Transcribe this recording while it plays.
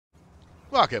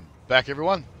Welcome back,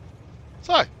 everyone.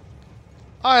 So,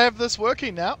 I have this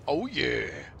working now. Oh yeah.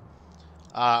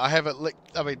 I have it.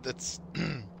 I mean, it's.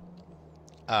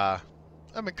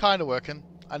 Kind of working.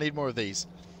 I need more of these.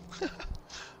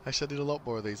 Actually, I need a lot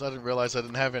more of these. I didn't realize I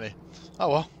didn't have any. Oh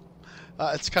well.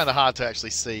 It's kind of hard to actually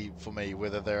see for me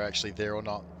whether they're actually there or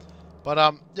not.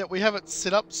 But yeah, we have it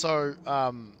set up so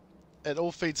it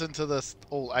all feeds into this.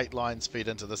 All 8 lines feed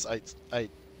into this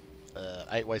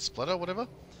eight-way splitter, whatever.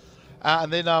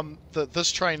 And then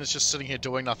this train is just sitting here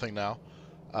doing nothing now,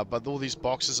 but all these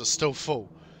boxes are still full.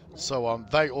 So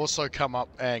they also come up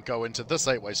and go into this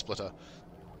 8-way splitter,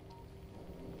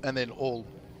 and then all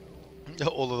of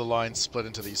the lines split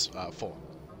into these 4.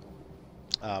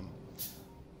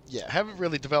 Yeah, haven't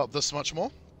really developed this much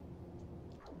more.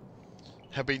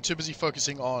 Have been too busy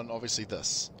focusing on obviously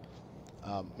this,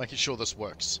 making sure this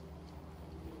works.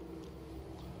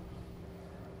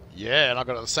 Yeah, and I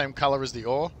got it the same color as the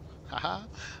ore. Haha,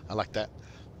 I like that.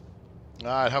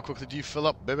 Alright, how quickly do you fill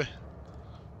up, baby?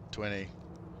 20,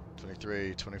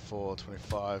 23, 24,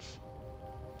 25.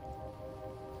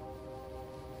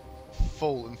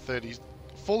 Full in 30.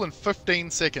 Full in 15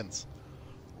 seconds.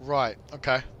 Right,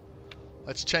 okay.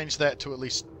 Let's change that to at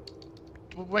least.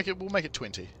 We'll make it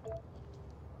 20.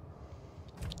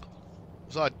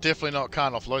 So I definitely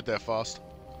can't offload that fast.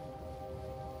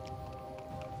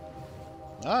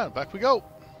 Alright, back we go.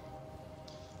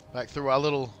 Back through our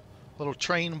little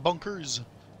train bunkers.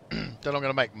 That I'm going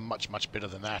to make much better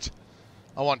than that.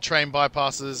 I want train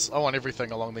bypasses. I want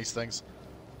everything along these things.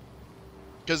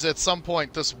 Because at some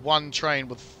point, this one train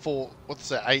with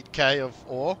 8k of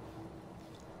ore.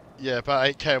 Yeah, about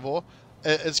 8k of ore.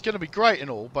 It's going to be great and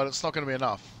all, but it's not going to be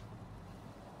enough.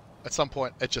 At some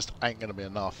point, it just ain't going to be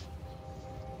enough.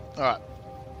 Alright.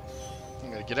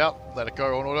 I'm going to get out, let it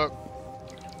go on auto.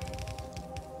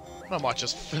 I might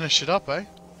just finish it up, eh?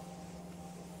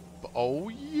 But, oh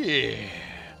yeah.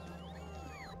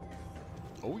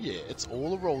 Oh yeah, it's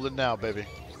all a-rolling now, baby.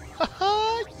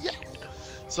 Haha, yeah.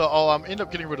 So I'll end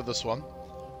up getting rid of this one.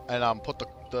 And put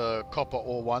the copper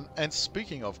ore one. And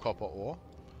speaking of copper ore,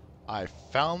 I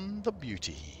found the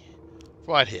beauty.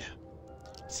 Right here.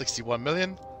 61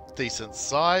 million. Decent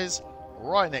size.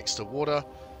 Right next to water.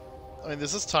 I mean,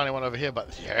 there's this tiny one over here,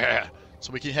 but yeah.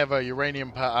 So we can have a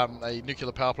a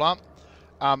nuclear power plant.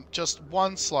 Just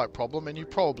one slight problem, and you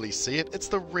probably see it. It's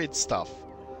the red stuff.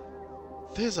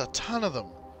 There's a ton of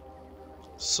them.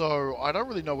 So I don't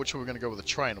really know which way we're going to go with the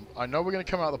train. I know we're going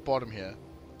to come out the bottom here.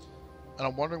 And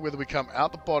I'm wondering whether we come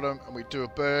out the bottom and we do a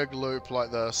berg loop like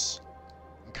this.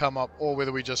 And come up, or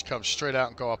whether we just come straight out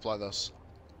and go up like this.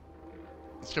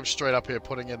 Let's come straight up here,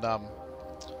 putting in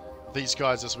these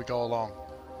guys as we go along.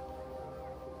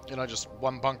 You know, just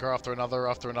one bunker after another,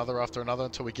 after another, after another,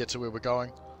 until we get to where we're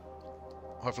going.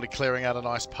 Hopefully clearing out a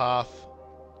nice path.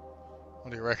 What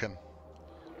do you reckon?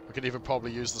 We could even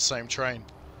probably use the same train.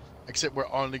 Except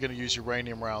we're only going to use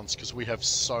uranium rounds, because we have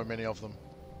so many of them.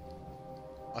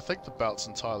 I think the belt's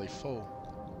entirely full.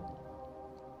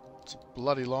 It's a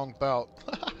bloody long belt.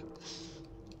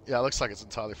 Yeah, it looks like it's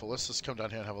entirely full. Let's just come down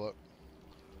here and have a look.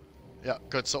 Yeah,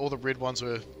 good. So all the red ones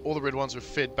were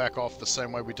fed back off the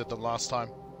same way we did them last time.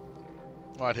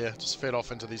 Right here, just fed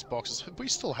off into these boxes. We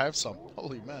still have some.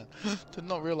 Holy man. Did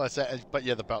not realize that. But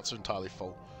yeah, the belts are entirely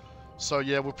full. So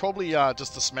yeah, we'll probably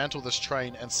just dismantle this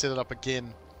train and set it up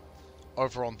again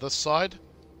over on this side.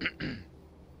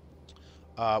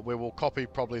 Where we'll copy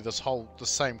probably the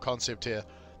same concept here,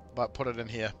 but put it in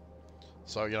here.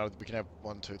 So, you know, we can have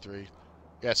 1, 2, 3.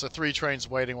 Yeah, so 3 trains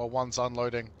waiting while one's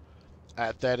unloading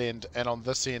at that end. And on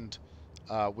this end,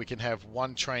 we can have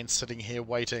 1 train sitting here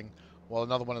waiting while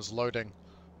another one is loading.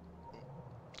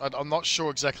 I'm not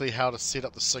sure exactly how to set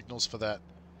up the signals for that,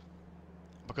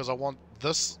 because I want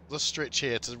this stretch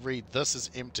here to read this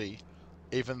is empty,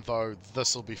 even though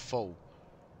this will be full.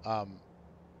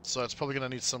 So it's probably going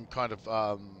to need some kind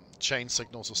of chain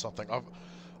signals or something.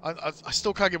 I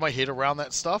still can't get my head around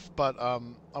that stuff, but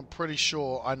I'm pretty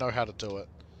sure I know how to do it.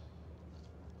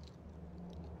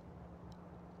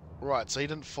 Right, so he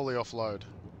didn't fully offload.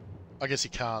 I guess he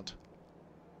can't.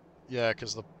 Yeah,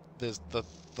 because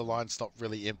the line's not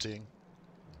really emptying.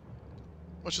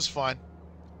 Which is fine.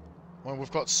 When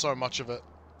we've got so much of it,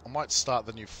 I might start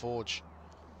the new forge.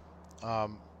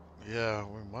 Yeah,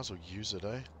 we might as well use it,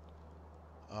 eh?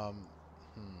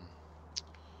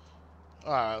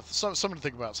 Alright, something to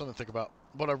think about.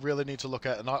 What I really need to look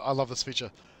at, and I love this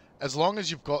feature. As long as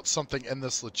you've got something in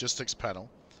this logistics panel,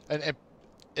 and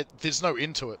there's no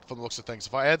end to it from the looks of things.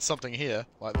 If I add something here,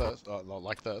 like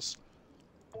this,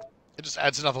 it just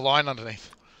adds another line underneath.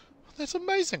 That's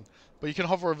amazing. But you can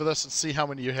hover over this and see how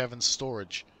many you have in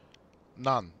storage.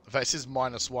 none. In fact, it says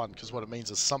 -1, because what it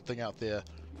means is something out there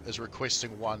is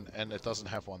requesting one, and it doesn't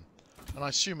have one. And I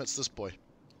assume it's this boy.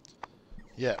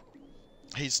 Yeah.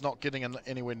 He's not getting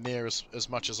anywhere near as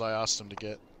much as I asked him to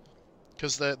get.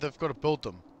 Because they've got to build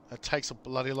them. It takes a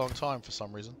bloody long time for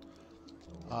some reason.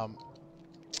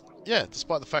 Yeah,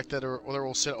 despite the fact that they're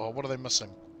all set. Oh, what are they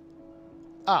missing?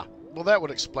 Ah, well that would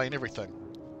explain everything.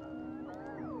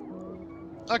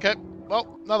 Okay,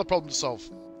 well, another problem to solve.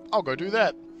 I'll go do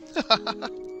that.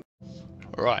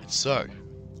 Alright, so,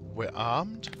 we're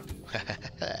armed.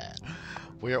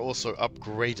 We are also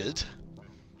upgraded.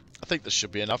 I think this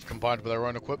should be enough combined with our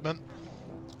own equipment.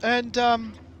 And,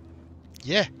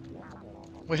 yeah.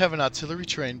 We have an artillery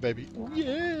train, baby.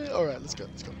 Yeah! Alright, let's go.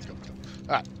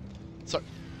 Alright, so,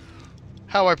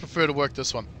 how I prefer to work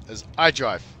this one is I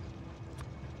drive.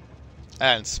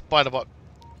 And Spiderbot,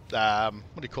 what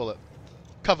do you call it?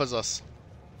 Covers us.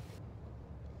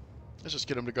 Let's just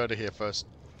get him to go to here first.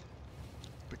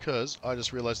 Because I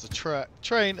just realized the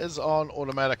train is on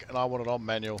automatic and I want it on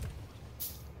manual.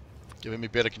 Giving me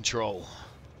better control.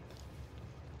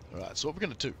 Alright, so what we're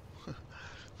going to do,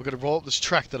 we're going to roll up this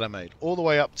track that I made all the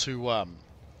way up to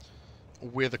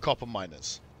where the copper mine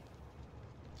is.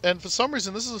 And for some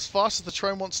reason this is as fast as the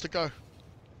train wants to go.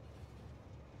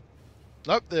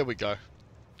 Nope, there we go.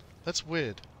 That's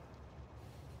weird.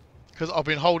 Because I've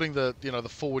been holding the, the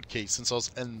forward key since I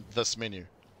was in this menu.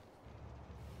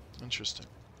 Interesting.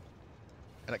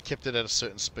 And it kept it at a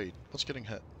certain speed. What's getting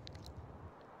hit?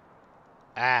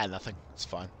 Ah, nothing. It's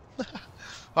fine.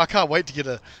 I can't wait to get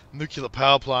a nuclear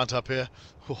power plant up here.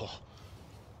 Oh.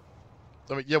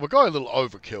 I mean, yeah, we're going a little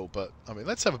overkill, but, I mean,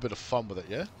 let's have a bit of fun with it,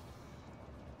 yeah?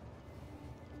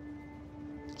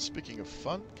 Speaking of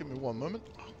fun, give me one moment.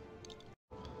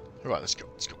 Alright, let's go.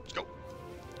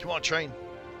 Come on, train.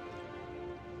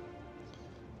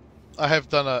 I have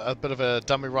done a bit of a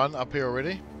dummy run up here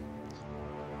already.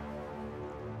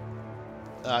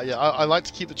 Yeah, I like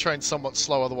to keep the train somewhat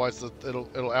slow, otherwise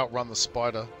it'll outrun the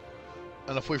spider.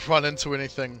 And if we run into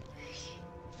anything,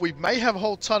 we may have a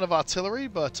whole ton of artillery,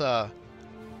 but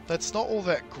that's not all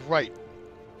that great.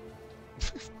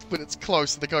 When it's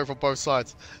close and they go from both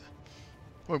sides.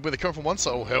 When they come from one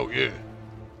side, oh hell yeah!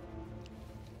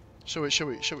 Should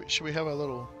we have a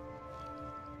little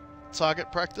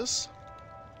target practice?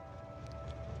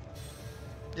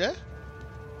 Yeah?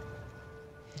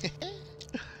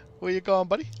 Where you going,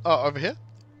 buddy? Oh, over here?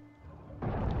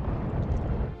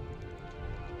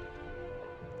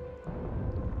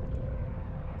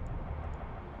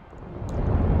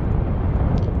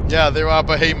 Yeah, there are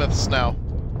behemoths now.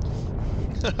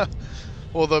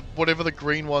 Or whatever the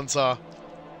green ones are.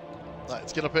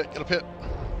 Let's get up here,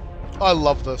 I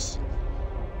love this.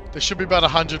 There should be about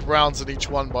 100 rounds in each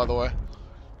one, by the way.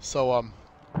 So,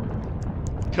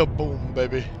 kaboom,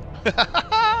 baby.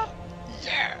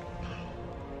 Yeah!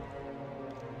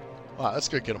 Alright, let's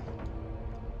go get them.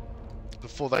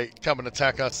 Before they come and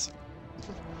attack us.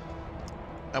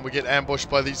 And we get ambushed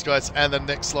by these guys and the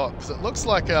next lot. Because it looks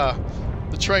like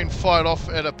the train fired off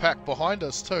at a pack behind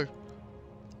us, too.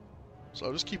 So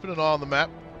I'm just keeping an eye on the map.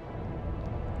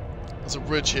 There's a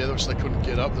ridge here which they couldn't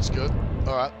get up. That's good.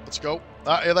 Alright, let's go.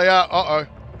 Ah, here they are. Uh-oh.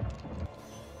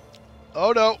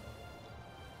 Oh, no.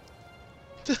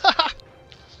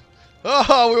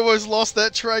 Oh, we almost lost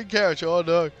that train carriage. Oh,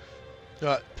 no.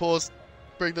 Alright, pause.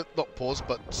 Bring the... Not pause,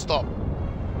 but stop.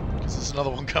 Because there's another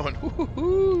one coming.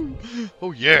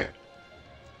 Oh, yeah.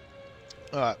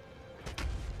 Alright.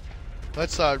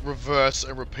 Let's reverse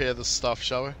and repair this stuff,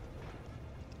 shall we?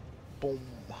 Boom.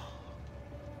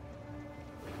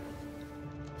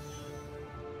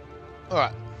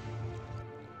 Alright.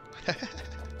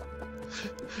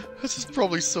 This is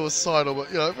probably suicidal,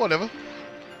 but, whatever.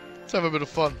 Let's have a bit of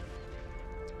fun.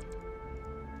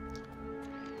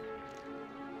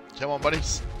 Come on,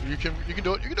 buddies. You can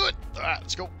do it. You can do it. Alright,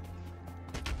 let's go.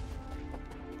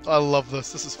 I love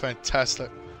this. This is fantastic.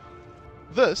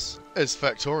 This is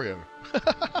Factorio.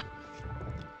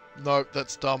 No,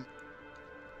 that's dumb.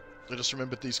 I just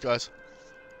remembered these guys.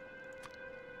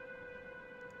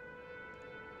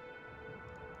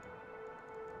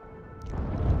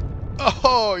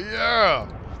 Oh, yeah!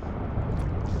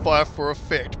 Fire for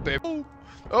effect, baby.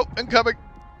 Oh, incoming!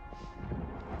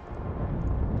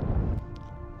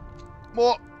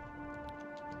 More!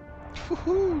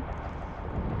 Woohoo!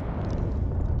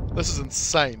 This is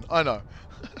insane, I know.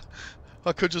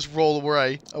 I could just roll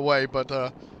away, but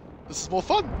this is more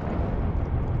fun.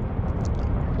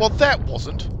 Well, that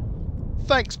wasn't.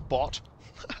 Thanks, bot.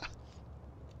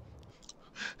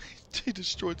 He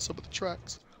destroyed some of the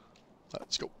tracks. Right,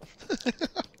 let's go.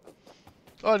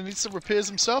 Oh, he needs some repairs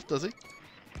himself, does he?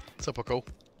 Super cool.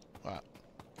 Alright,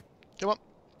 Come on.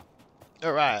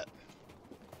 Alright.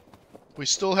 We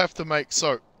still have to make...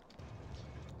 So,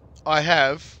 I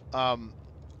have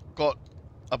got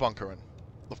a bunker in.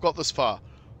 I've got this far.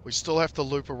 We still have to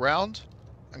loop around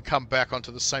and come back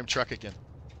onto the same track again.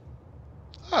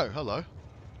 Oh, hello.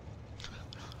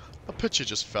 A picture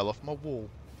just fell off my wall.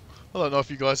 I don't know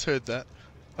if you guys heard that.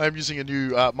 I am using a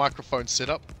new microphone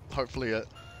setup. Hopefully it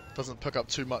doesn't pick up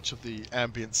too much of the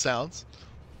ambient sounds.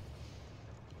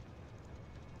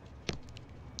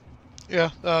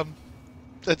 Yeah,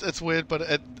 it's weird, but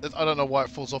I don't know why it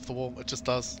falls off the wall. It just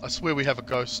does. I swear we have a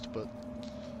ghost, but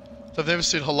they've never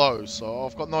said hello, so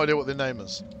I've got no idea what their name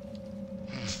is.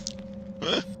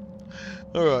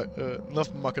 Alright,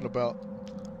 enough mucking about.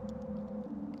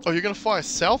 Oh, you're gonna fire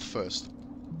south first?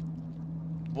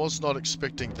 Was not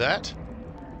expecting that.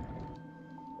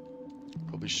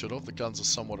 Probably should have. The guns are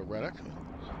somewhat erratic.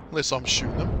 Unless I'm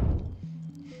shooting them.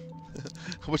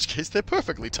 In which case they're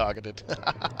perfectly targeted.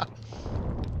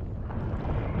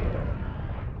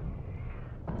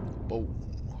 Boom.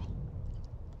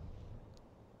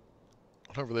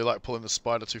 I don't really like pulling the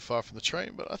spider too far from the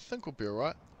train, but I think we'll be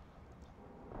alright.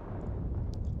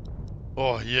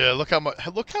 Oh yeah, look how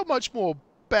much more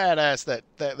badass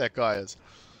that guy is.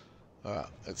 Alright,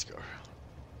 let's go.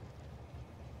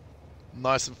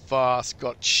 Nice and fast,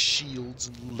 got shields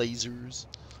and lasers.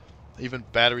 Even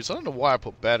batteries. I don't know why I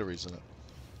put batteries in it.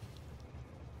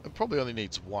 It probably only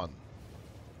needs one.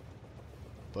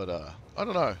 But I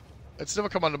don't know. It's never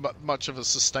come under much of a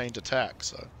sustained attack,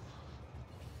 so.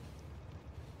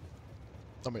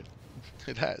 I mean,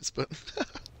 it has, but.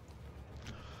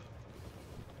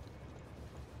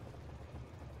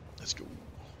 Let's go.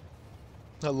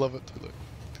 I love it. Look.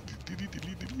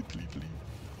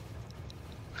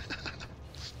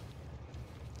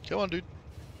 Come on, dude.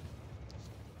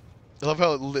 I love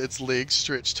how its legs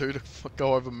stretch too to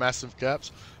go over massive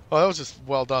gaps. Oh, that was just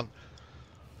well done.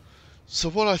 So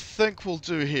what I think we'll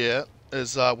do here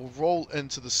is we'll roll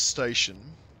into the station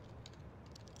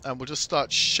and we'll just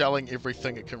start shelling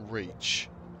everything it can reach.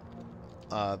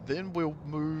 Then we'll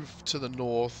move to the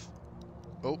north.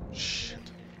 Oh, shit.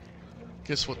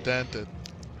 Guess what Dan did?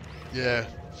 Yeah.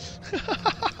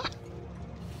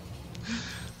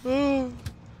 Oh.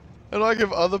 And I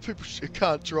give other people who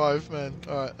can't drive, man.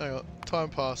 Alright, hang on. Time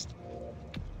passed.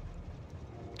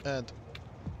 And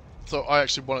so I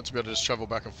actually wanted to be able to just travel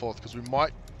back and forth because we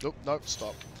might... Nope, nope,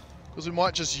 stop. Because we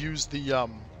might just use the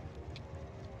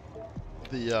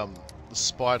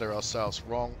spider ourselves.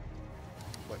 Wrong.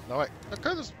 Wait, no, wait.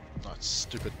 Okay, this... No, it's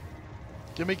stupid.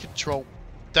 Give me control.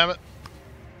 Damn it.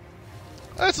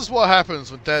 This is what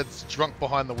happens when Dad's drunk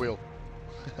behind the wheel.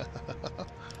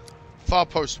 Far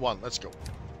post 1, let's go.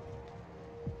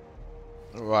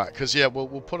 Alright, because yeah, we'll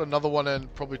put another one in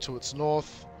probably to its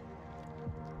north.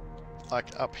 Like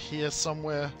up here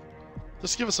somewhere.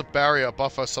 Just give us a barrier, a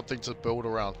buffer, something to build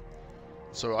around.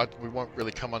 So we won't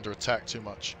really come under attack too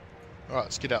much. Alright,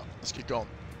 let's get out. Let's get going.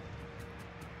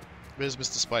 Where's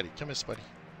Mr. Spidey? Come here, Spidey.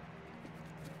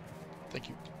 Thank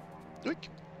you. Doink.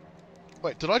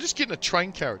 Wait, did I just get in a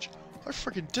train carriage? I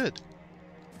freaking did.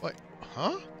 Wait,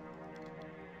 huh?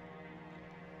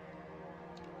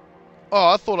 Oh,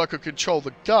 I thought I could control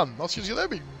the gun. I was thinking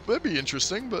that'd be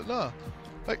interesting, but nah.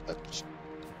 Hey,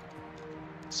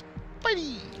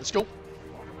 Spidey! Let's go.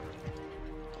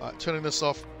 Alright, turning this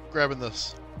off, grabbing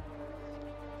this.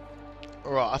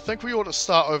 Alright, I think we ought to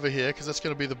start over here, because that's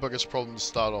going to be the biggest problem to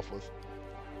start off with.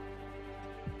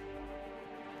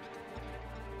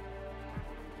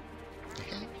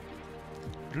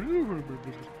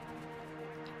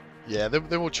 Yeah, then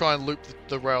we'll try and loop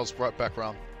the rails right back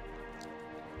around.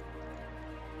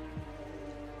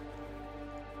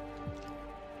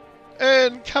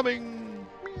 Incoming!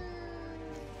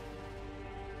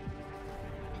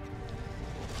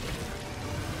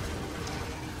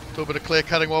 A little bit of clear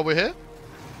cutting while we're here.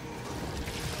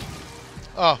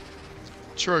 Ah,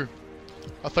 true.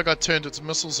 I think I turned its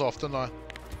missiles off, didn't I?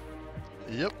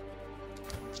 Yep.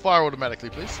 Fire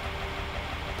automatically, please.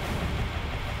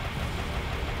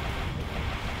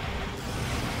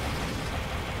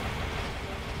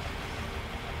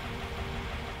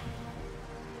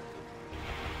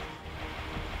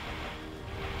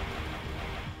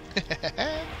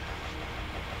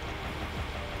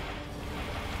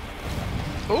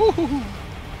 Ooh.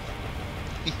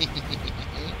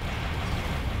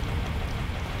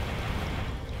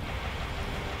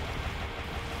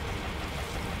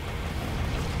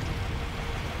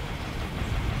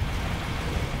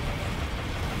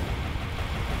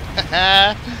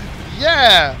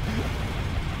 Yeah!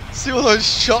 See all those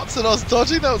shots that I was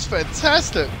dodging? That was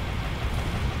fantastic!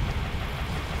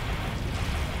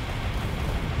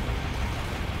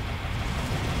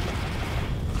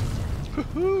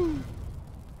 Woohoo!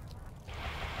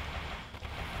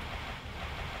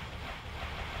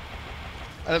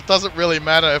 And it doesn't really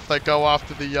matter if they go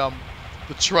after the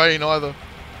train either,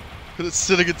 because it's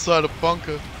sitting inside a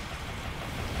bunker.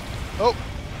 Oh,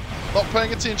 not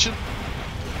paying attention.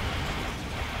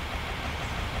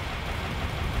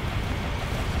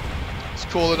 Let's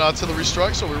call an artillery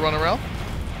strike so we run around.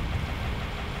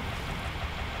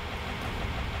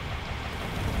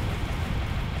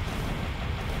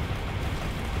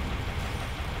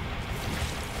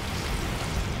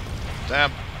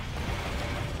 Damn.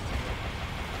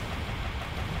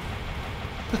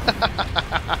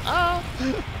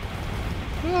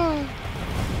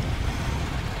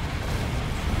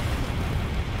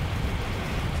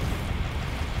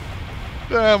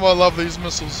 Damn, I love these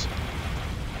missiles.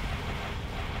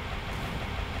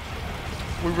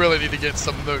 We really need to get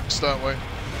some nukes, don't we?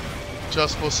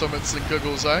 Just for some instant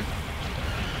giggles, eh?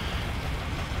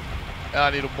 And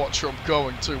I need to watch where I'm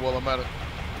going too while I'm at it.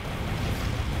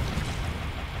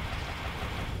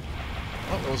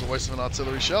 Oh, that was a waste of an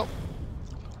artillery shell.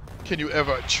 Can you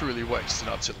ever truly waste an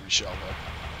artillery shell, though?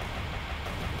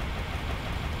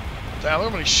 Damn, look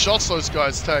how many shots those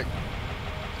guys take.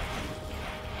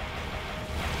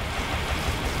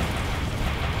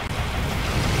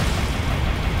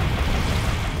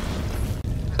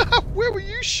 Where were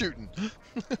you shooting?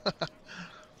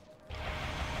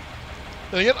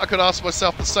 Then again, I could ask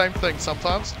myself the same thing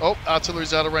sometimes. Oh,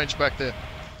 artillery's out of range back there.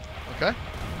 Okay.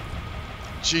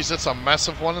 Jeez, that's a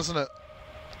massive one, isn't it?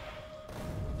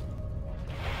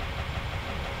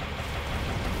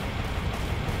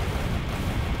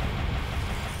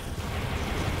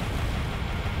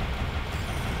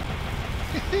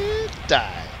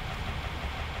 Die.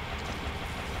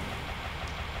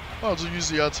 I'll just use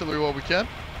the artillery while we can.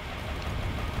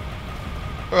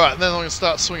 Alright, and then I'm going to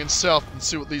start swinging south and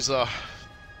see what these are.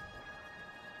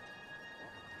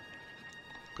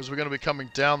 Because we're going to be coming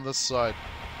down this side.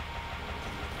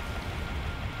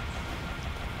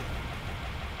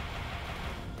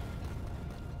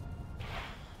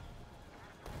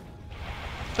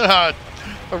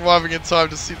 Arriving in time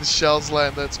to see the shells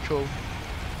land, that's cool.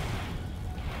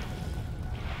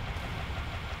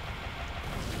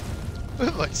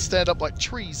 Like stand up like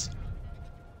trees.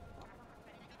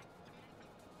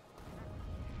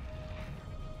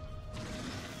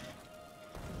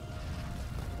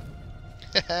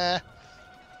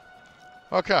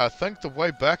 Okay, I think the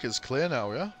way back is clear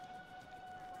now, yeah?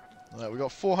 Alright, we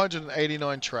got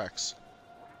 489 tracks.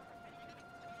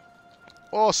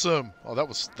 Awesome! Oh, that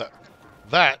was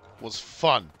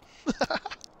fun.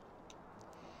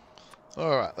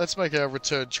 Alright, let's make a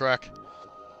return track.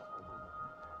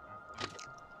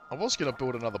 I was going to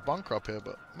build another bunker up here,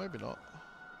 but maybe not.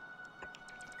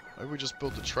 Maybe we just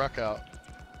build the track out.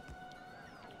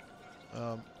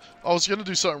 I was going to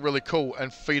do something really cool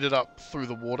and feed it up through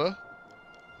the water.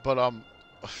 But, I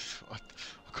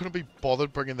couldn't be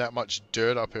bothered bringing that much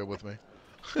dirt up here with me.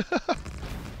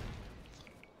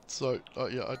 So,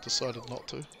 yeah, I decided not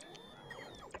to.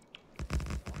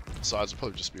 Besides, it'd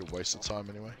probably just be a waste of time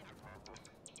anyway.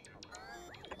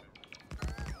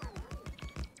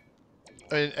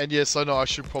 And yes, I know I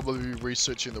should probably be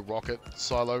researching the rocket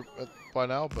silo by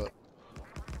now, but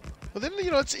then,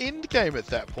 you know, it's end game at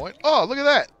that point. Oh, look at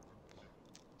that!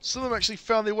 Some of them actually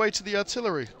found their way to the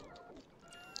artillery.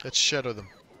 Let's shadow them.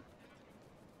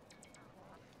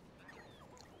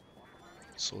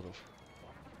 Sort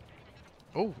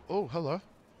of. Oh, hello.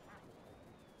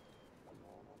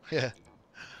 Yeah.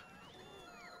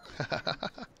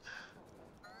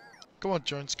 Come on,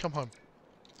 Jones, come home.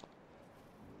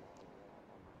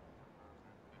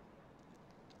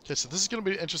 Okay, so this is going to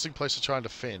be an interesting place to try and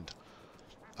defend.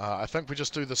 I think we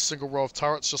just do the single row of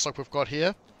turrets just like we've got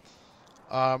here.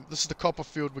 This is the copper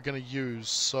field we're going to use,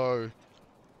 so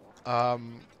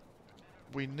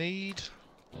we need...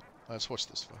 Let's watch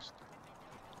this first.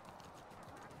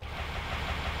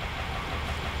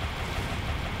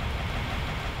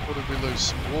 What did we lose?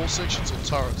 Some wall sections or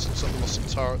turrets? Looks like we lost some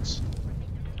turrets.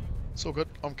 It's all good.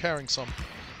 I'm carrying some.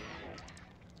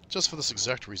 Just for this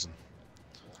exact reason.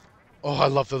 Oh, I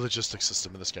love the logistics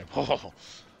system in this game. Oh.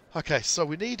 Okay, so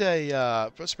we need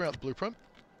a... let's bring out the blueprint.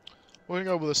 We're going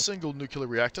to go with a single nuclear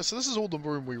reactor. So this is all the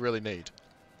room we really need.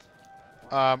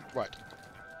 Right.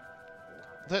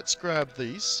 Let's grab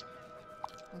these.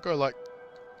 I'll go like...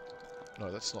 No,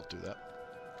 let's not do that.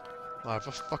 I have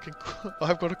a fucking...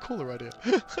 I've got a cooler idea.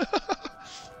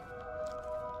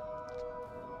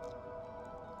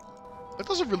 It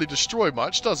doesn't really destroy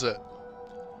much, does it?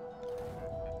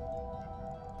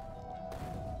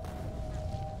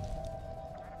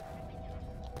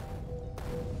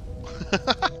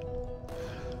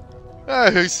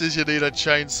 Who says you need a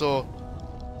chainsaw?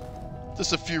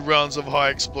 Just a few rounds of high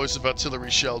explosive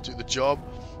artillery shell do the job.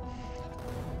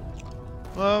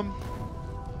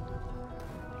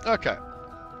 Okay.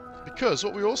 Because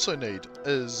what we also need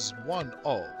is one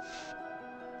of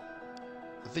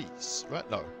these, right?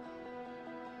 No.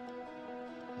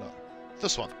 No.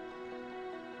 This one.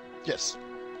 Yes.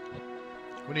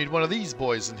 We need one of these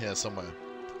boys in here somewhere.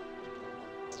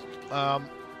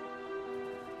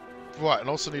 Right, and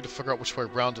also need to figure out which way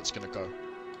round it's going to go.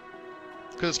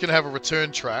 Because it's going to have a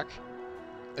return track.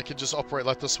 It can just operate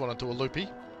like this one and do a loopy.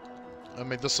 I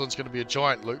mean, this one's going to be a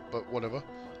giant loop, but whatever.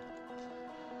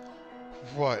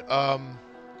 Right,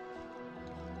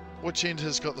 which end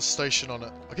has got the station on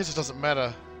it? I guess it doesn't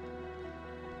matter.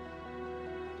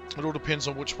 It all depends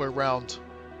on which way round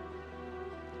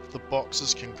the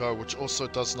boxes can go, which also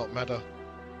does not matter.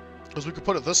 Because we could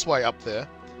put it this way up there.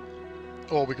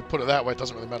 Or we could put it that way, it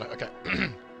doesn't really matter. Okay.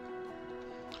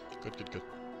 Good, good, good.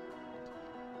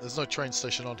 There's no train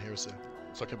station on here, is there?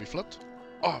 So it can be flipped?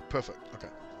 Oh, perfect. Okay.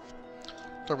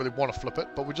 Don't really want to flip it,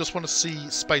 but we just want to see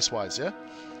space-wise, yeah?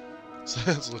 So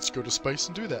let's go to space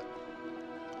and do that.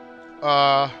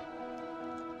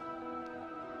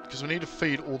 Because we need to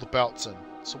feed all the belts in.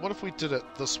 So what if we did it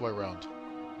this way around?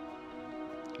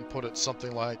 And put it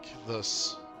something like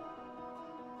this.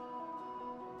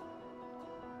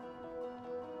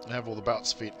 And have all the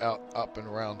belts feet out, up and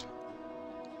around.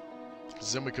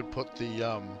 Because then we could put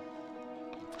the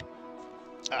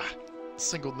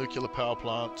single nuclear power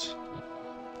plant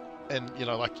and, you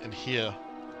know, like in here,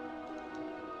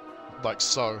 like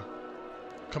so,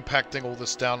 compacting all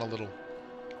this down a little,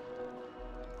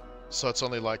 so it's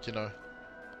only like, you know,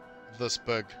 this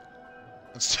big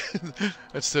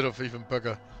instead of even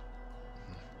bigger.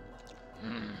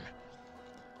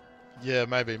 Yeah,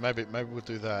 maybe we'll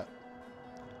do that.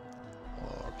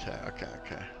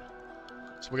 Okay.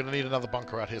 So we're gonna need another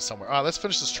bunker out here somewhere. Alright, let's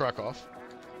finish this truck off.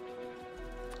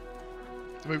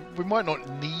 We might not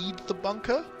need the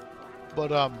bunker,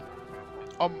 but I'm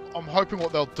hoping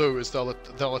what they'll do is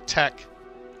they'll attack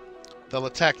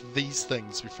these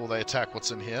things before they attack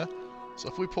what's in here. So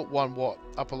if we put one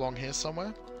up along here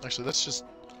somewhere. Actually, let's just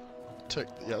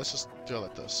let's just do it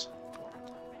like this.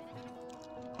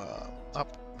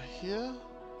 Up here,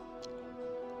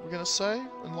 we're gonna say,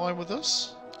 in line with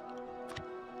this.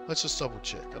 Let's just double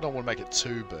check. I don't want to make it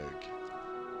too big.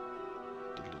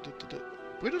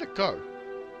 Where did it go?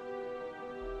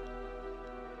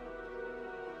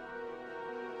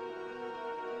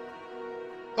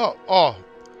 Oh,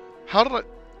 how did I...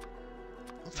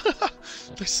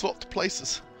 They swapped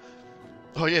places.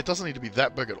 Oh yeah, it doesn't need to be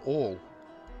that big at all.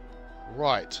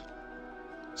 Right.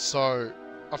 So,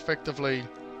 effectively,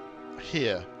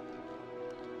 here.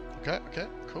 Okay,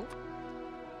 cool.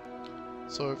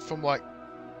 So, from like...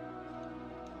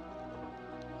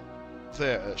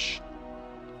 there-ish.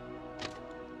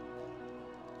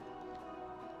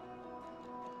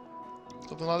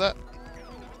 Something like that.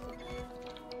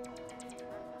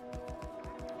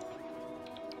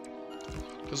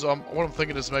 Because what I'm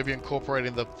thinking is maybe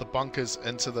incorporating the bunkers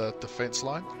into the defense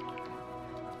line.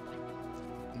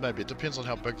 Maybe, it depends on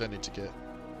how big they need to get.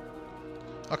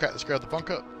 Okay, let's grab the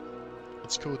bunker.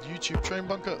 It's called YouTube Train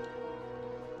Bunker.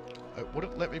 It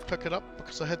wouldn't let me pick it up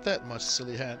because I had that in my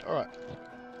silly hand. Alright.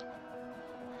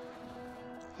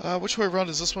 Which way around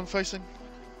is this one facing?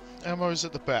 Ammo's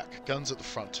at the back, guns at the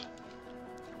front.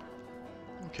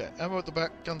 Okay, ammo at the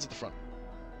back, guns at the front.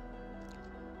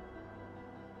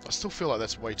 I still feel like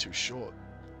that's way too short.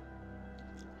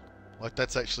 Like,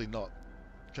 that's actually not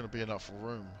going to be enough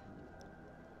room.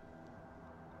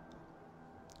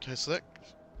 Okay, so that...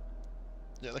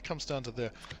 yeah, that comes down to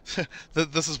there.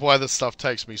 This is why this stuff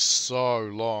takes me so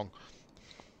long.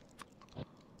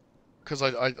 Because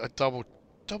I double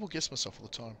guess myself all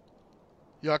the time.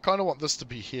 Yeah, I kind of want this to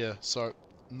be here, so...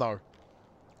 no.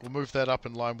 We'll move that up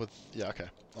in line with... yeah, okay.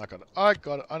 I got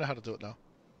it. I know how to do it now.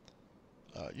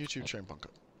 YouTube Train Bunker.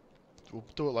 We'll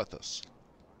do it like this.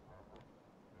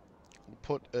 We'll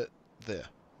put it there.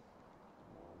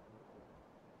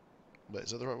 Wait,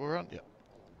 is that the right way around? Yeah.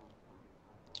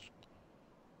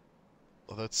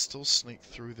 Oh, they'd still sneak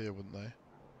through there, wouldn't they?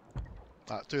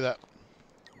 Do that.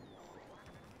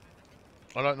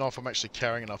 I don't know if I'm actually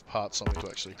carrying enough parts on me to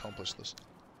actually accomplish this.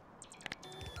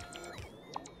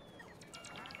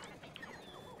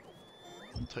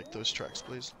 Take those tracks,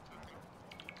 please.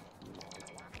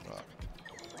 Right.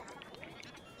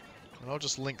 And I'll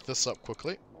just link this up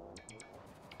quickly.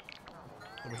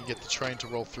 And we can get the train to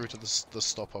roll through to this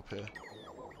stop up here.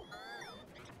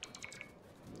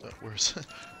 Where is it?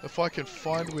 If I can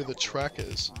find where the track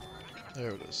is.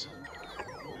 There it is.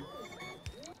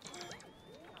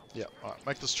 Yeah, alright,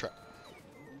 make this trap.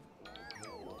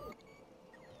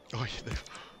 Oh, yeah,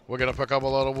 we're gonna pick up a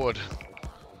lot of wood.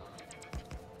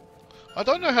 I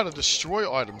don't know how to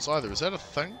destroy items either. Is that a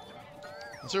thing?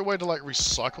 Is there a way to, like,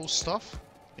 recycle stuff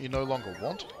that you no longer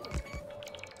want?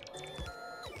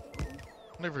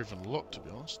 Never even looked, to be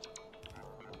honest.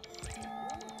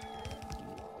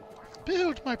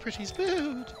 Build, my pretties,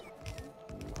 build!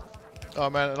 Oh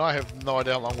man, and I have no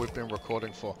idea how long we've been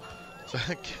recording for. So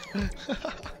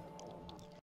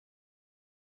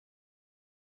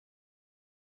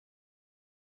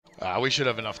we should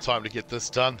have enough time to get this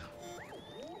done.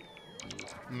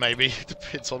 Maybe.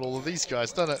 Depends on all of these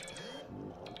guys, doesn't it?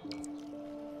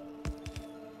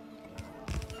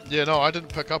 Yeah, no, I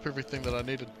didn't pick up everything that I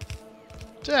needed.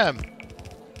 Damn!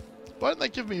 Why didn't they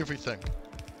give me everything?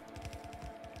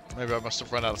 Maybe I must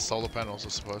have run out of solar panels, I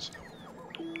suppose.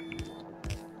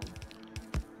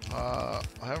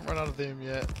 I haven't run out of them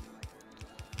yet.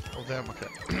 Oh damn, okay.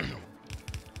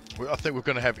 I think we're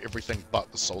going to have everything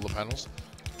but the solar panels,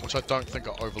 which I don't think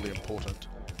are overly important.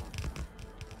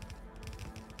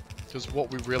 Because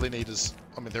what we really need is,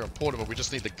 I mean they're important, but we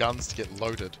just need the guns to get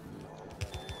loaded.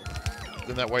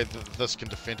 Then that way this can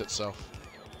defend itself.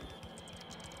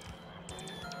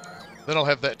 Then I'll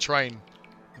have that train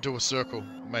do a circle,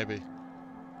 maybe.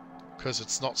 Because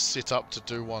it's not set up to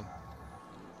do one.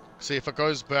 See, if it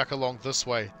goes back along this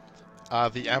way,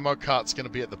 the ammo cart's going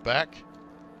to be at the back.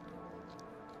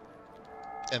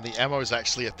 And the ammo is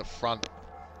actually at the front.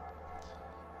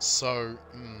 So,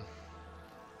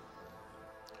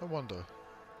 I wonder.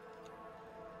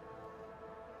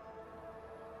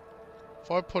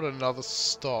 If I put another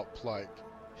stop, like,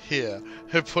 here,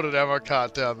 and put an ammo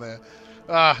cart down there.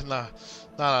 No,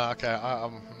 okay,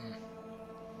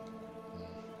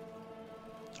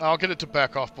 I'll get it to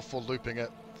back off before looping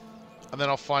it. And then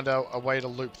I'll find out a way to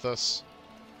loop this.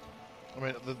 I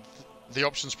mean, the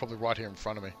option's probably right here in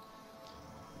front of me.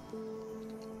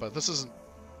 But this isn't...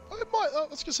 I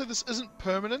was going to say this isn't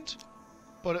permanent,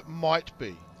 but it might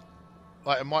be.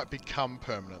 Like, it might become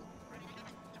permanent.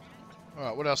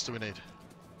 Alright, what else do we need?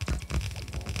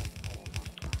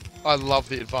 I love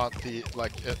the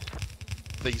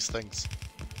these things.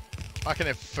 I can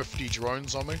have 50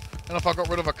 drones on me. And if I got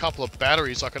rid of a couple of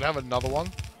batteries, I could have another one.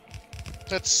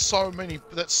 That's so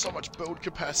much build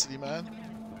capacity, man.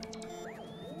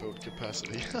 Build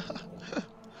capacity.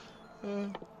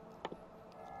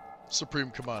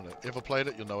 Supreme Commander. Ever played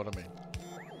it? You'll know what I mean.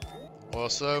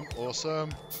 Awesome,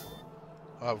 awesome.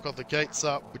 Alright, we've got the gates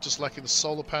up. We're just lacking the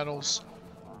solar panels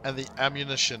and the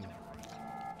ammunition.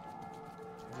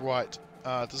 Right.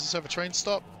 Does this have a train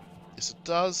stop? Yes, it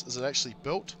does. Is it actually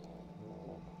built?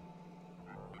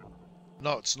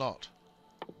 No, it's not.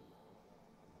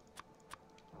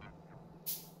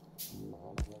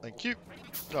 Thank you.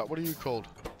 Right, what are you called?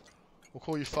 We'll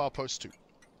call you Far Post 2.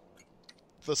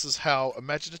 This is how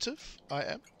imaginative I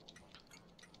am.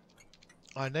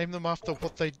 I name them after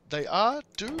what they are,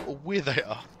 do, or where they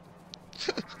are.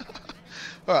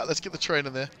 Alright, let's get the train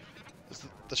in there. Is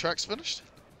the track's finished?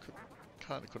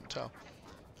 Kinda couldn't tell.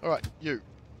 Alright, you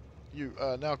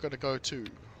are now going to go to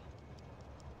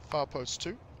Far Post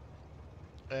 2.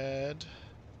 And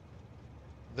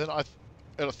then I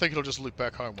think it'll just loop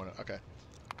back home, won't it? Okay.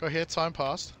 Go here, time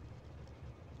passed.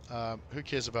 Who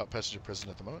cares about passenger present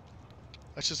at the moment?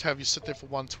 Let's just have you sit there for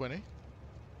 120.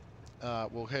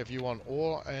 We'll have you on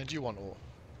ore and you on ore.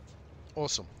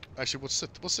 Awesome. Actually,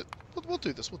 we'll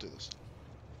do this.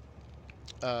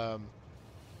 No,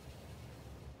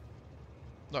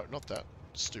 not that.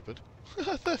 Stupid.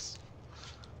 This.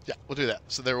 Yeah, we'll do that.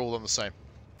 So they're all on the same.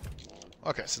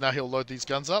 Okay, so now he'll load these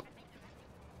guns up.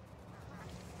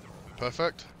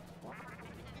 Perfect.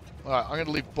 Alright, I'm going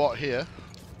to leave bot here.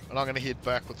 And I'm going to head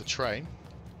back with the train.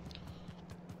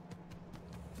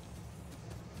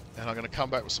 And I'm going to come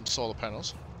back with some solar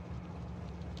panels.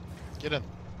 Get in.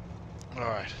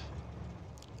 Alright.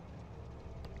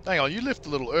 Hang on, you left a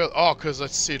little early. Oh, because I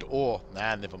said ore.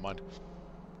 Nah, never mind.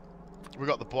 We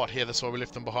got the bot here, that's why we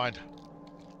left them behind.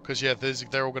 Because, yeah,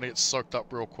 they're all going to get soaked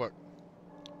up real quick.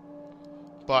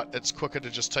 But it's quicker to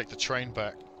just take the train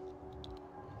back.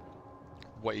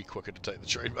 Way quicker to take the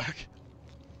train back.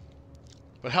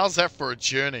 But how's that for a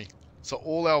journey? So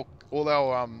all our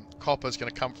copper is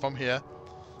going to come from here,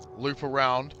 loop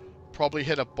around, probably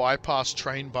hit a bypass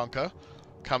train bunker,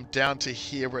 come down to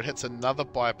here where it hits another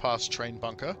bypass train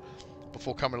bunker,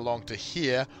 before coming along to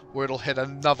here where it'll hit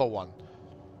another one.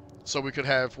 So we could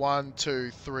have 1,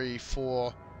 2, 3,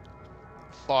 4,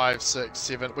 5, 6,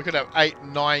 7. We could have 8,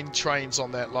 9 trains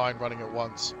on that line running at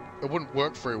once. It wouldn't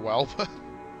work very well,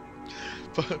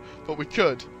 but we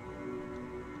could.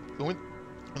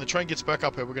 When the train gets back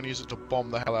up here, we're going to use it to bomb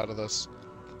the hell out of this.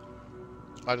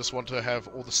 I just want to have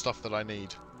all the stuff that I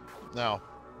need. Now,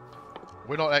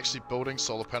 we're not actually building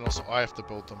solar panels, so I have to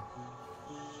build them.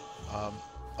 I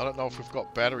don't know if we've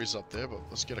got batteries up there, but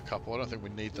let's get a couple. I don't think we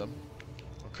need them.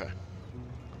 Okay.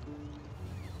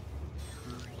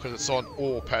 Because it's on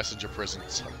all passenger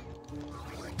presence.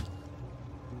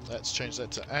 Let's change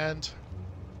that to and.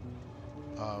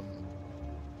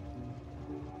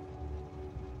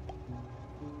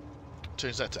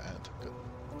 Change that to and. Good.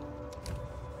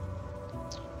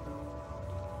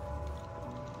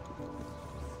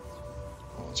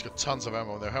 Oh, it's got tons of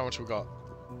ammo in there. How much we got?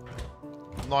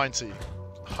 90,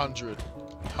 100,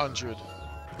 100,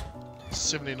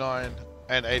 79,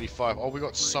 and 85. Oh, we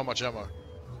got so much ammo.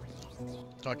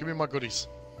 Oh, give me my goodies.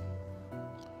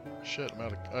 Shit, I'm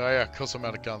out of... Oh yeah, because I'm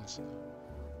out of guns.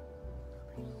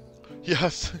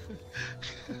 Yes.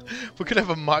 We could have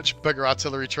a much bigger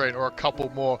artillery train or a couple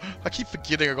more. I keep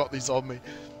forgetting I got these on me.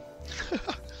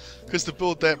 Because to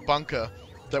build that bunker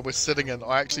that we're sitting in,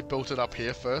 I actually built it up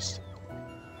here first.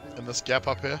 In this gap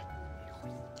up here.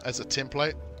 As a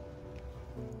template.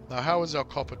 Now how is our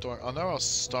copper doing? I know our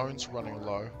stone's running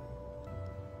low.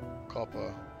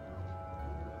 Copper.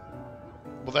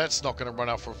 Well, that's not going to run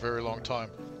out for a very long time.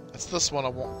 It's this one I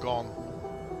want gone.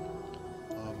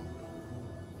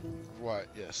 Right,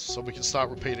 yes. So we can start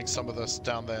repeating some of this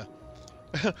down there.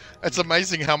 It's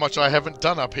amazing how much I haven't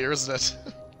done up here, isn't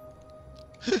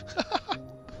it?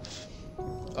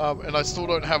 And I still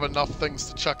don't have enough things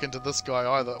to chuck into this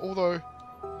guy either. Although,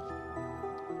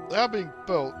 they are being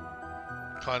built.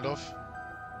 Kind of.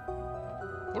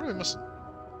 What are we missing?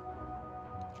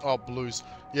 Oh, blues.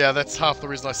 Yeah, that's half the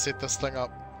reason I set this thing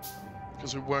up.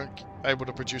 Because we weren't able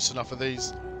to produce enough of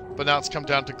these. But now it's come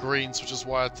down to greens, which is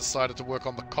why I decided to work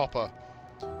on the copper.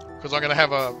 Because I'm going to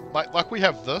have a... Like we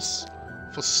have this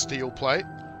for steel plate.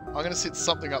 I'm going to set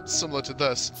something up similar to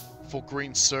this for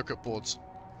green circuit boards.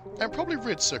 And probably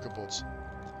red circuit boards.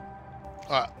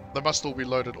 Alright, they must all be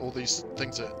loaded. All these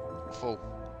things are full.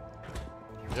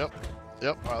 Yep.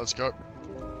 Yep. Alright, let's go.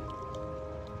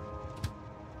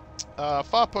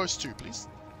 Far post 2, please.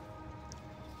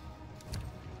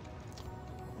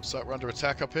 Looks like we're under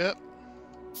attack up here.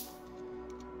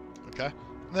 Okay.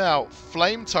 Now,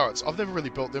 flame turrets. I've never really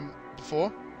built them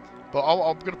before, but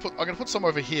I'm gonna put some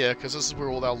over here because this is where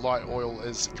all our light oil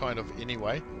is kind of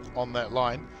anyway on that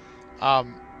line.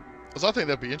 Because I think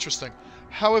that'd be interesting.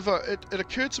 However, it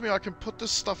occurred to me I can put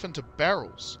this stuff into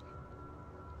barrels.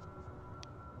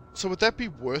 So would that be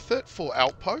worth it for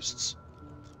outposts?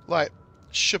 Like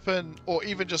shipping, or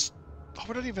even just... Oh,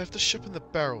 we don't even have to ship in the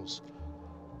barrels.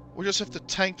 We just have to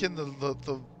tank in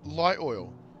the light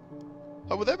oil.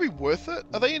 Like, would that be worth it?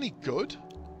 Are they any good?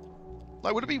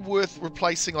 Like, would it be worth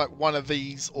replacing like one of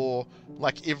these, or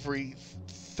like every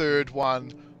third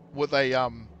one with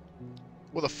a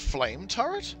flame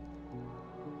turret?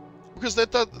 Because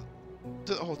that does...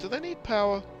 Oh, do they need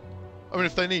power? I mean,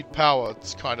 if they need power,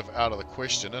 it's kind of out of the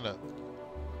question, isn't it?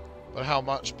 But how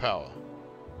much power?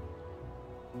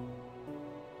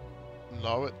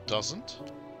 No, it doesn't.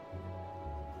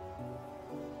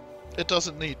 It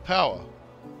doesn't need power.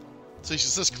 See,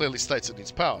 this clearly states it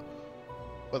needs power.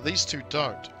 But these two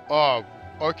don't. Oh,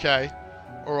 okay.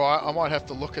 Alright, I might have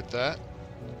to look at that.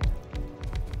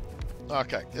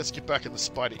 Okay, let's get back in the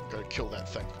Spidey. Go kill that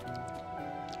thing.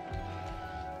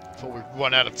 Before we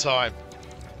run out of time.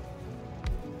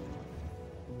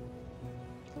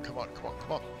 Come on, come on,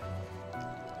 come on.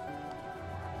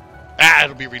 Ah,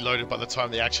 it'll be reloaded by the time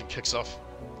the action kicks off.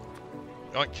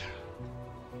 Yoink.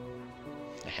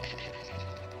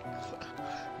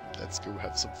 Let's go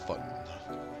have some fun.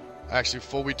 Actually,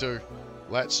 before we do,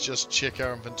 let's just check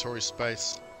our inventory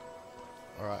space.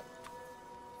 Alright.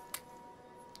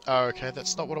 Oh, okay,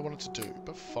 that's not what I wanted to do,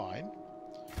 but fine.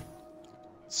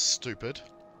 Stupid.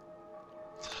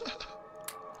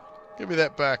 Give me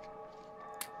that back.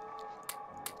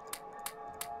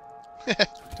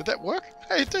 Did that work?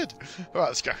 Hey, it did! Alright,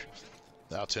 let's go.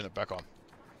 Now I'll turn it back on.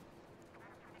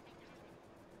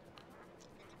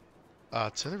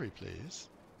 Artillery, please.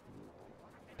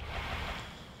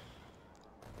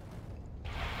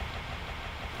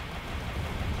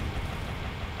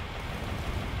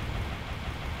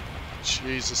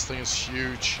 Jeez, this thing is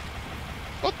huge.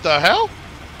 What the hell?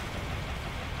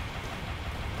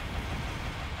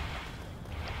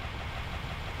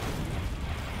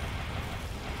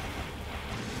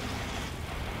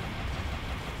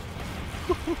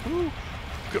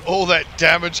 Look at all that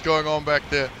damage going on back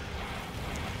there.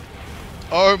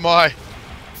 Oh my.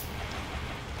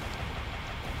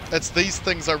 It's these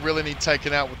things I really need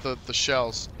taken out with the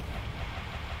shells.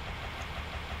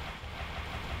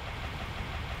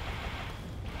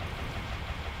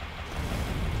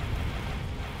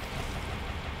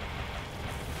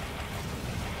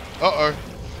 Uh-oh.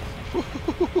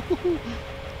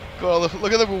 God,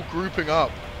 look at them all grouping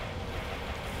up.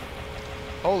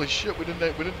 Holy shit, we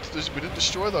didn't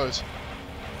destroy those.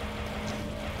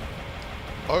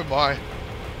 Oh my.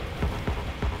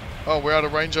 Oh, we're out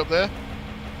of range up there?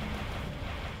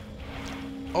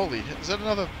 Holy, is that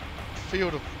another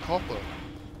field of copper?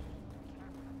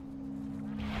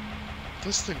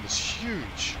 This thing was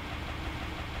huge.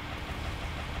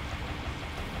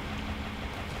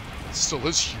 It still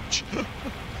is huge.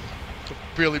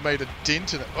 Barely made a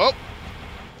dent in it. Oh!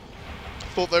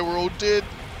 Thought they were all dead.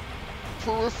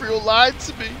 Peripheral lied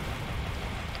to me.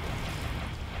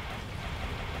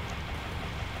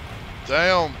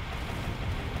 Damn.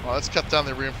 Oh, let's cut down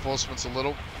the reinforcements a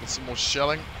little with some more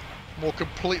shelling. More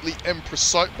completely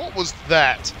imprecise. What was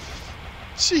that?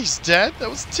 Jeez, Dad, that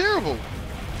was terrible.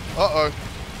 Uh-oh.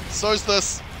 So's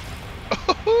this.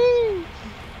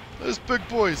 Those big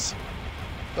boys.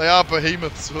 They are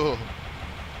behemoths. Oh.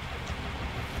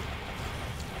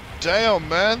 Damn,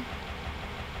 man.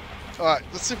 Alright,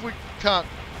 let's see if we can't...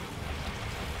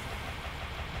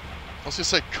 I was going to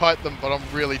say kite them, but I'm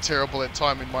really terrible at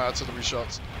timing my artillery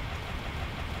shots.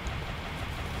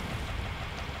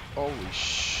 Holy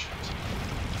shit.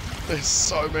 There's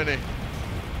so many.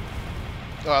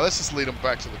 Alright, let's just lead them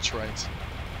back to the trains.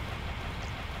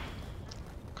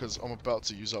 Because I'm about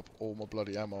to use up all my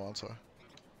bloody ammo, aren't I?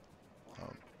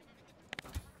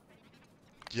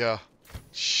 Yeah.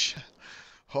 Shit.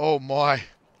 Oh my.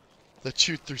 They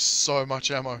chewed through so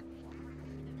much ammo.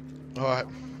 Alright.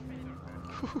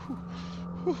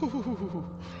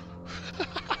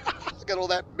 Look at all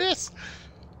that mess.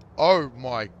 Oh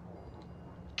my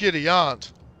giddy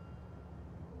aunt.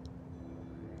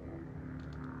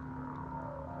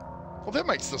 Well, that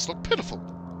makes this look pitiful.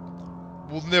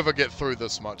 We'll never get through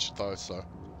this much though, so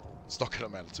it's not going to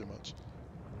matter too much.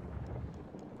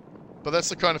 But that's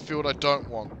the kind of field I don't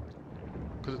want,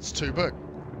 because it's too big.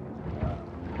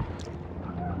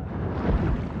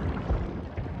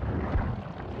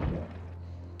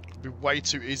 It'd be way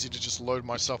too easy to just load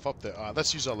myself up there. Alright,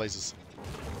 let's use our lasers.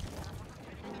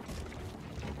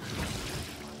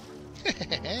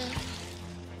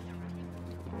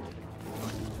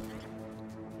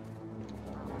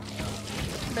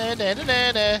 Na na na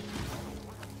na na.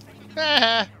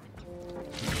 Ah.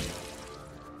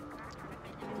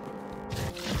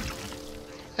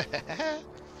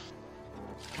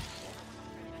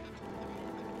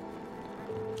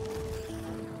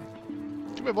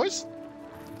 Come here, boys.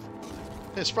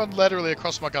 Yes, run laterally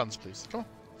across my guns, please. Come on,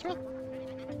 come on.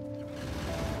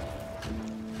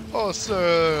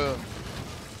 Awesome.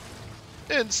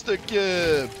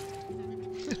 Insta-kib.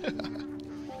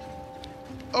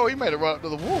 Oh, he made it right up to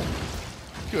the wall.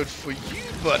 Good for you,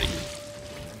 buddy.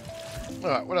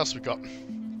 Alright, what else we got?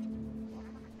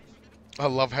 I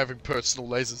love having personal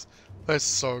lasers. They're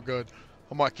so good.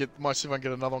 I might see if I can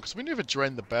get another one, because we never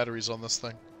drained the batteries on this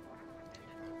thing.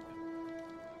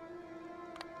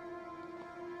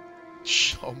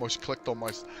 Almost clicked on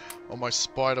my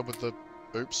spider with the...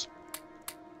 Oops.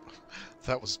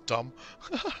 That was dumb.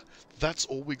 That's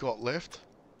all we got left?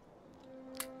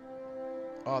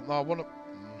 Oh, no, I want to...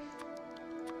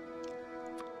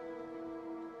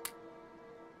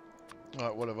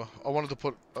 Alright, whatever. I wanted to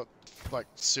put, like,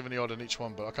 70 odd in each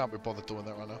one, but I can't be bothered doing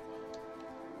that right now.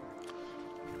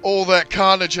 All that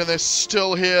carnage and they're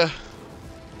still here.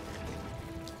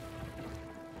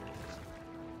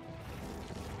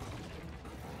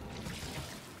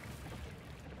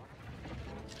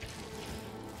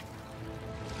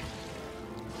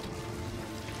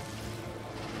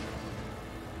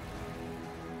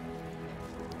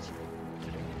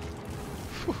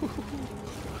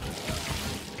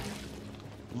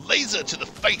 Laser to the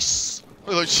face!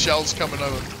 Look at those shells coming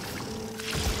over.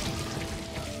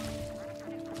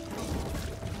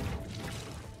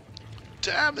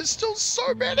 Damn, there's still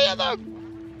so many of them!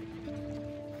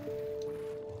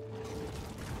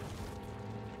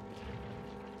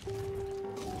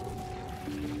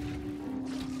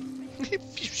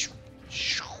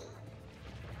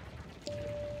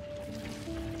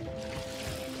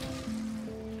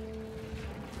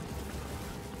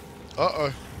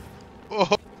 Uh-oh.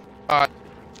 Oh, alright.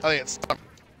 I think it's time.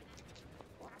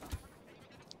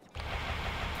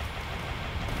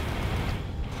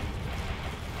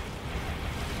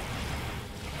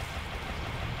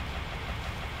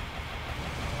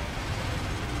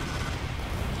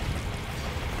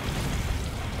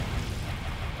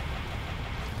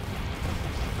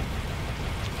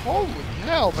 Holy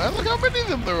hell, man. Look how many of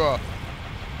them there are.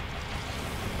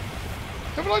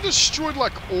 Haven't I destroyed,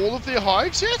 like, all of their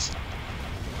hives yet?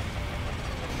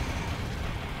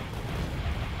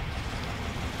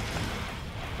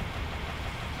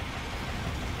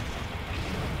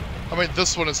 I mean,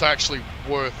 this one is actually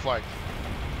worth, like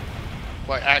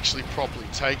actually properly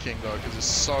taking, though, because there's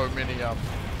so many,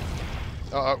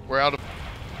 we're out of...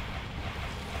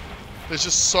 There's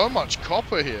just so much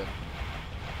copper here.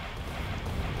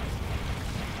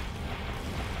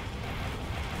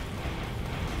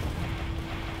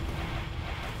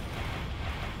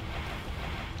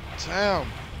 Damn.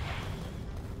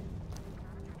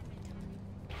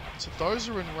 So those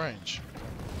are in range.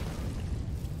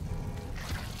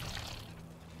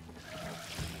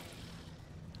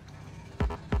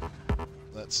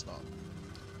 That's not.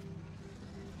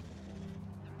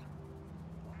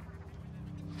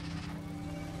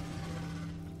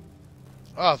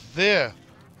 Ah, there.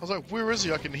 I was like, where is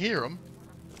he? I can hear him.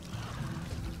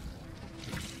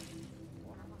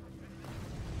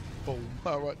 Boom.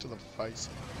 Right to the face.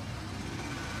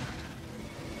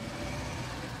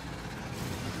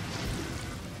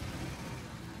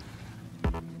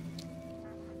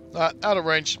 Out of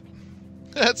range.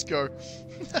 Let's go.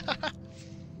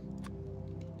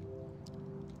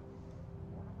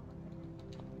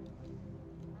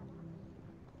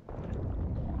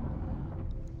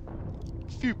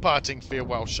 Few parting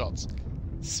farewell shots.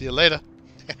 See you later.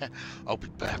 I'll be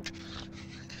back.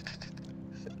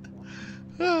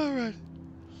 Alright.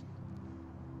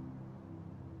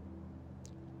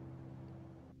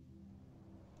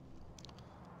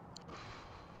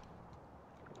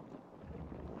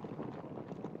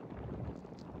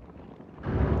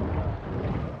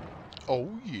 Oh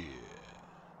yeah.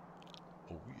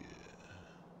 Oh yeah.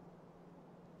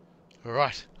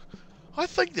 Alright. I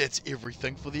think that's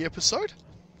everything for the episode.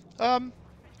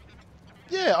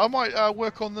 Yeah, I might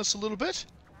work on this a little bit.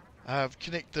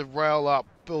 Connect the rail up,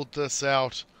 build this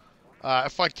out.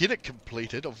 If I get it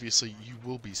completed, obviously you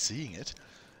will be seeing it.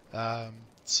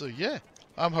 So yeah,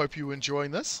 I hope you're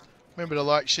enjoying this. Remember to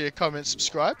like, share, comment,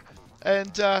 subscribe.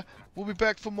 And we'll be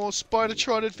back for more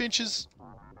Spidertron adventures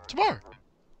tomorrow.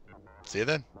 See you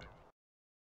then.